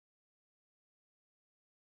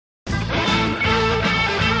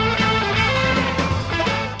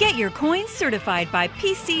your coins certified by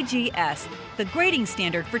PCGS, the grading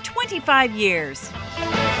standard for 25 years.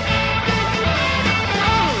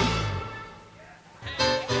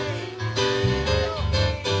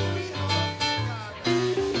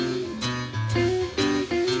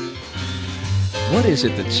 What is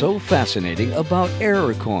it that's so fascinating about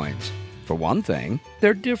error coins? For one thing,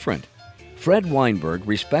 they're different. Fred Weinberg,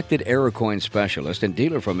 respected error coin specialist and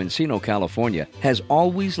dealer from Encino, California, has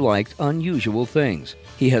always liked unusual things.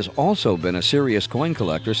 He has also been a serious coin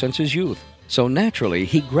collector since his youth, so naturally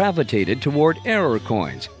he gravitated toward error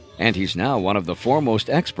coins, and he's now one of the foremost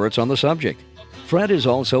experts on the subject. Fred is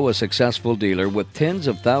also a successful dealer with tens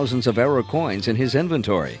of thousands of error coins in his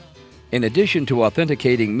inventory. In addition to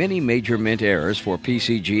authenticating many major mint errors for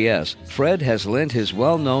PCGS, Fred has lent his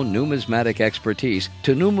well-known numismatic expertise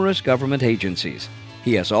to numerous government agencies.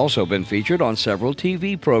 He has also been featured on several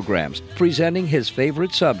TV programs, presenting his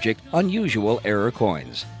favorite subject, unusual error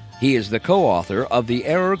coins. He is the co-author of the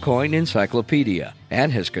Error Coin Encyclopedia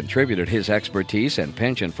and has contributed his expertise and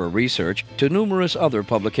penchant for research to numerous other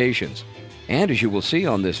publications. And as you will see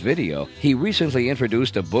on this video, he recently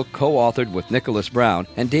introduced a book co-authored with Nicholas Brown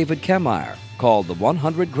and David Kemmeyer called The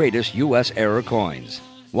 100 Greatest U.S. Error Coins.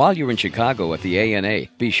 While you're in Chicago at the ANA,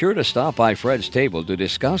 be sure to stop by Fred's table to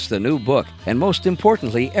discuss the new book and, most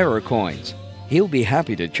importantly, error coins. He'll be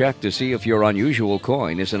happy to check to see if your unusual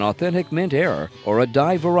coin is an authentic mint error or a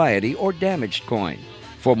die variety or damaged coin.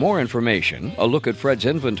 For more information, a look at Fred's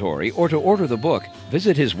inventory, or to order the book,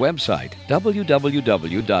 visit his website,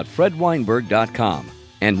 www.fredweinberg.com.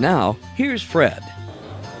 And now, here's Fred.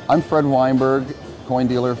 I'm Fred Weinberg, coin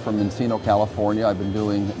dealer from Encino, California. I've been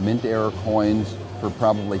doing mint error coins for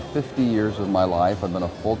probably 50 years of my life. I've been a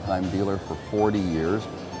full-time dealer for 40 years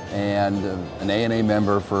and an ANA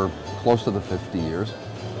member for close to the 50 years.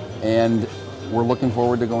 And we're looking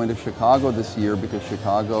forward to going to Chicago this year because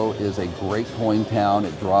Chicago is a great coin town.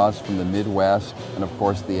 It draws from the Midwest, and of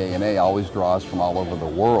course the ANA always draws from all over the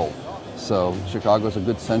world. So Chicago is a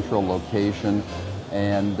good central location,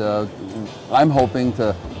 and I'm hoping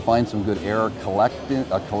to find some good error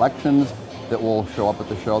collections that will show up at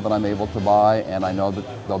the show that I'm able to buy, and I know that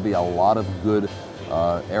there'll be a lot of good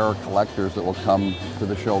error collectors that will come to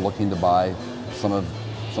the show looking to buy some of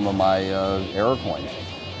my error coins.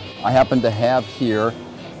 I happen to have here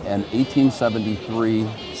an 1873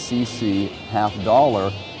 cc $half.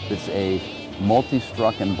 It's a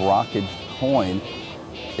multi-struck and brockaged coin.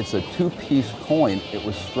 It's a two-piece coin. It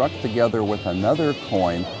was struck together with another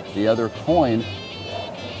coin. The other coin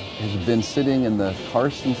has been sitting in the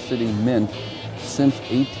Carson City Mint since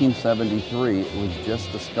 1873. It was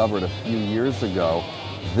just discovered a few years ago.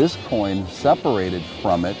 This coin separated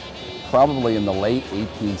from it probably in the late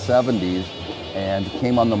 1870s and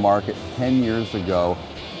came on the market 10 years ago.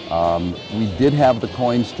 We did have the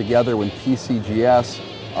coins together when PCGS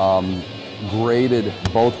graded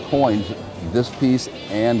both coins, this piece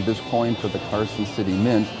and this coin for the Carson City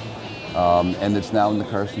Mint, and it's now in the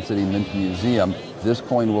Carson City Mint Museum. This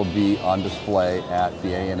coin will be on display at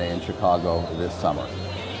the ANA in Chicago this summer.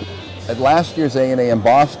 At last year's ANA in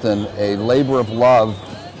Boston, a labor of love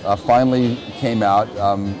finally came out.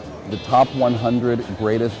 The top 100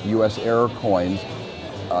 greatest U.S. error coins.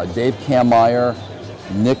 Dave Kemmeyer,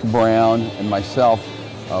 Nick Brown, and myself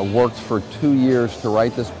worked for 2 years to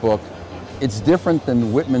write this book. It's different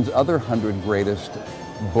than Whitman's other 100 greatest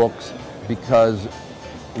books because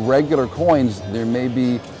regular coins, there may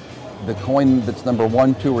be the coin that's number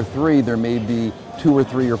 1, 2, or 3, there may be 2 or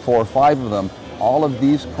 3 or 4 or 5 of them. All of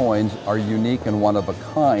these coins are unique and one of a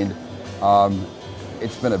kind.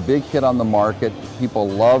 It's been a big hit on the market. People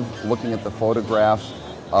love looking at the photographs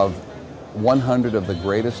of 100 of the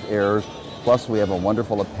greatest errors. Plus, we have a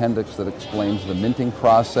wonderful appendix that explains the minting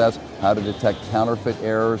process, how to detect counterfeit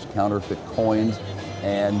errors, counterfeit coins,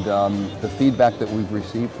 and the feedback that we've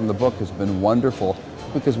received from the book has been wonderful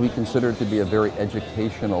because we consider it to be a very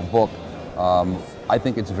educational book. I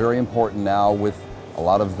think it's very important now with a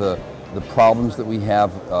lot of the problems that we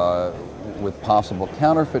have with possible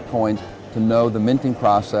counterfeit coins to know the minting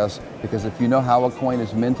process, because if you know how a coin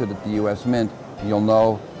is minted at the U.S. Mint, you'll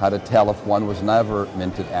know how to tell if one was never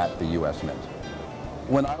minted at the U.S. Mint.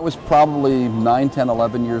 When I was probably 9, 10,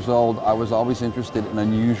 11 years old, I was always interested in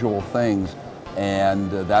unusual things, and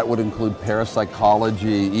that would include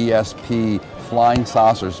parapsychology, ESP, flying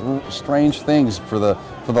saucers, strange things for the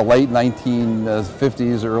late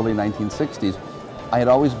 1950s, early 1960s. I had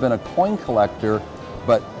always been a coin collector,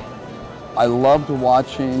 but I loved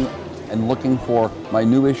watching and looking for my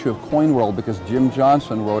new issue of Coin World because Jim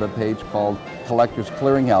Johnson wrote a page called Collector's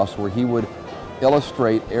Clearinghouse where he would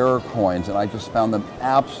illustrate error coins, and I just found them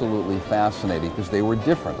absolutely fascinating because they were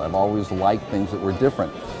different. I've always liked things that were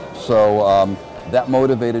different. So that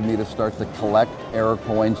motivated me to start to collect error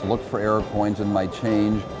coins, look for error coins in my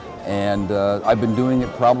change, and I've been doing it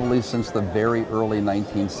probably since the very early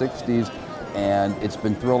 1960s, and it's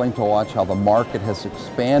been thrilling to watch how the market has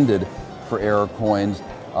expanded for error coins.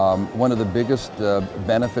 One of the biggest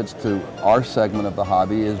benefits to our segment of the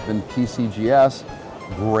hobby has been PCGS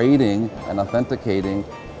grading and authenticating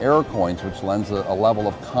error coins, which lends a level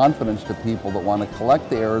of confidence to people that want to collect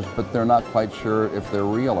the errors, but they're not quite sure if they're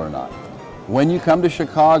real or not. When you come to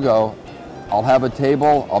Chicago, I'll have a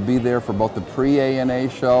table. I'll be there for both the pre-ANA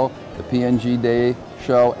show, the PNG Day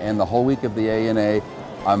show, and the whole week of the ANA.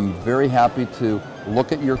 I'm very happy to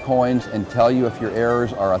look at your coins and tell you if your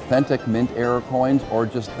errors are authentic mint error coins or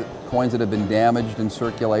just the coins that have been damaged in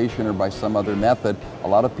circulation or by some other method. A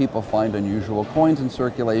lot of people find unusual coins in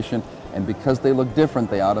circulation, and because they look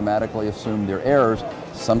different, they automatically assume they're errors.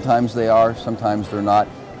 Sometimes they are, sometimes they're not.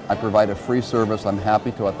 I provide a free service. I'm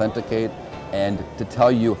happy to authenticate and to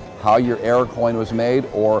tell you how your error coin was made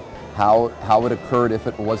or how it occurred if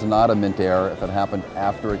it was not a mint error, if it happened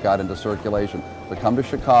after it got into circulation. But come to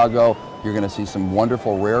Chicago, you're going to see some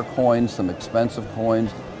wonderful rare coins, some expensive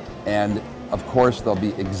coins, and of course there'll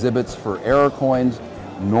be exhibits for error coins,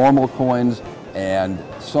 normal coins, and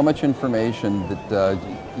so much information that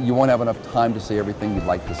you won't have enough time to see everything you'd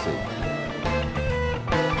like to see.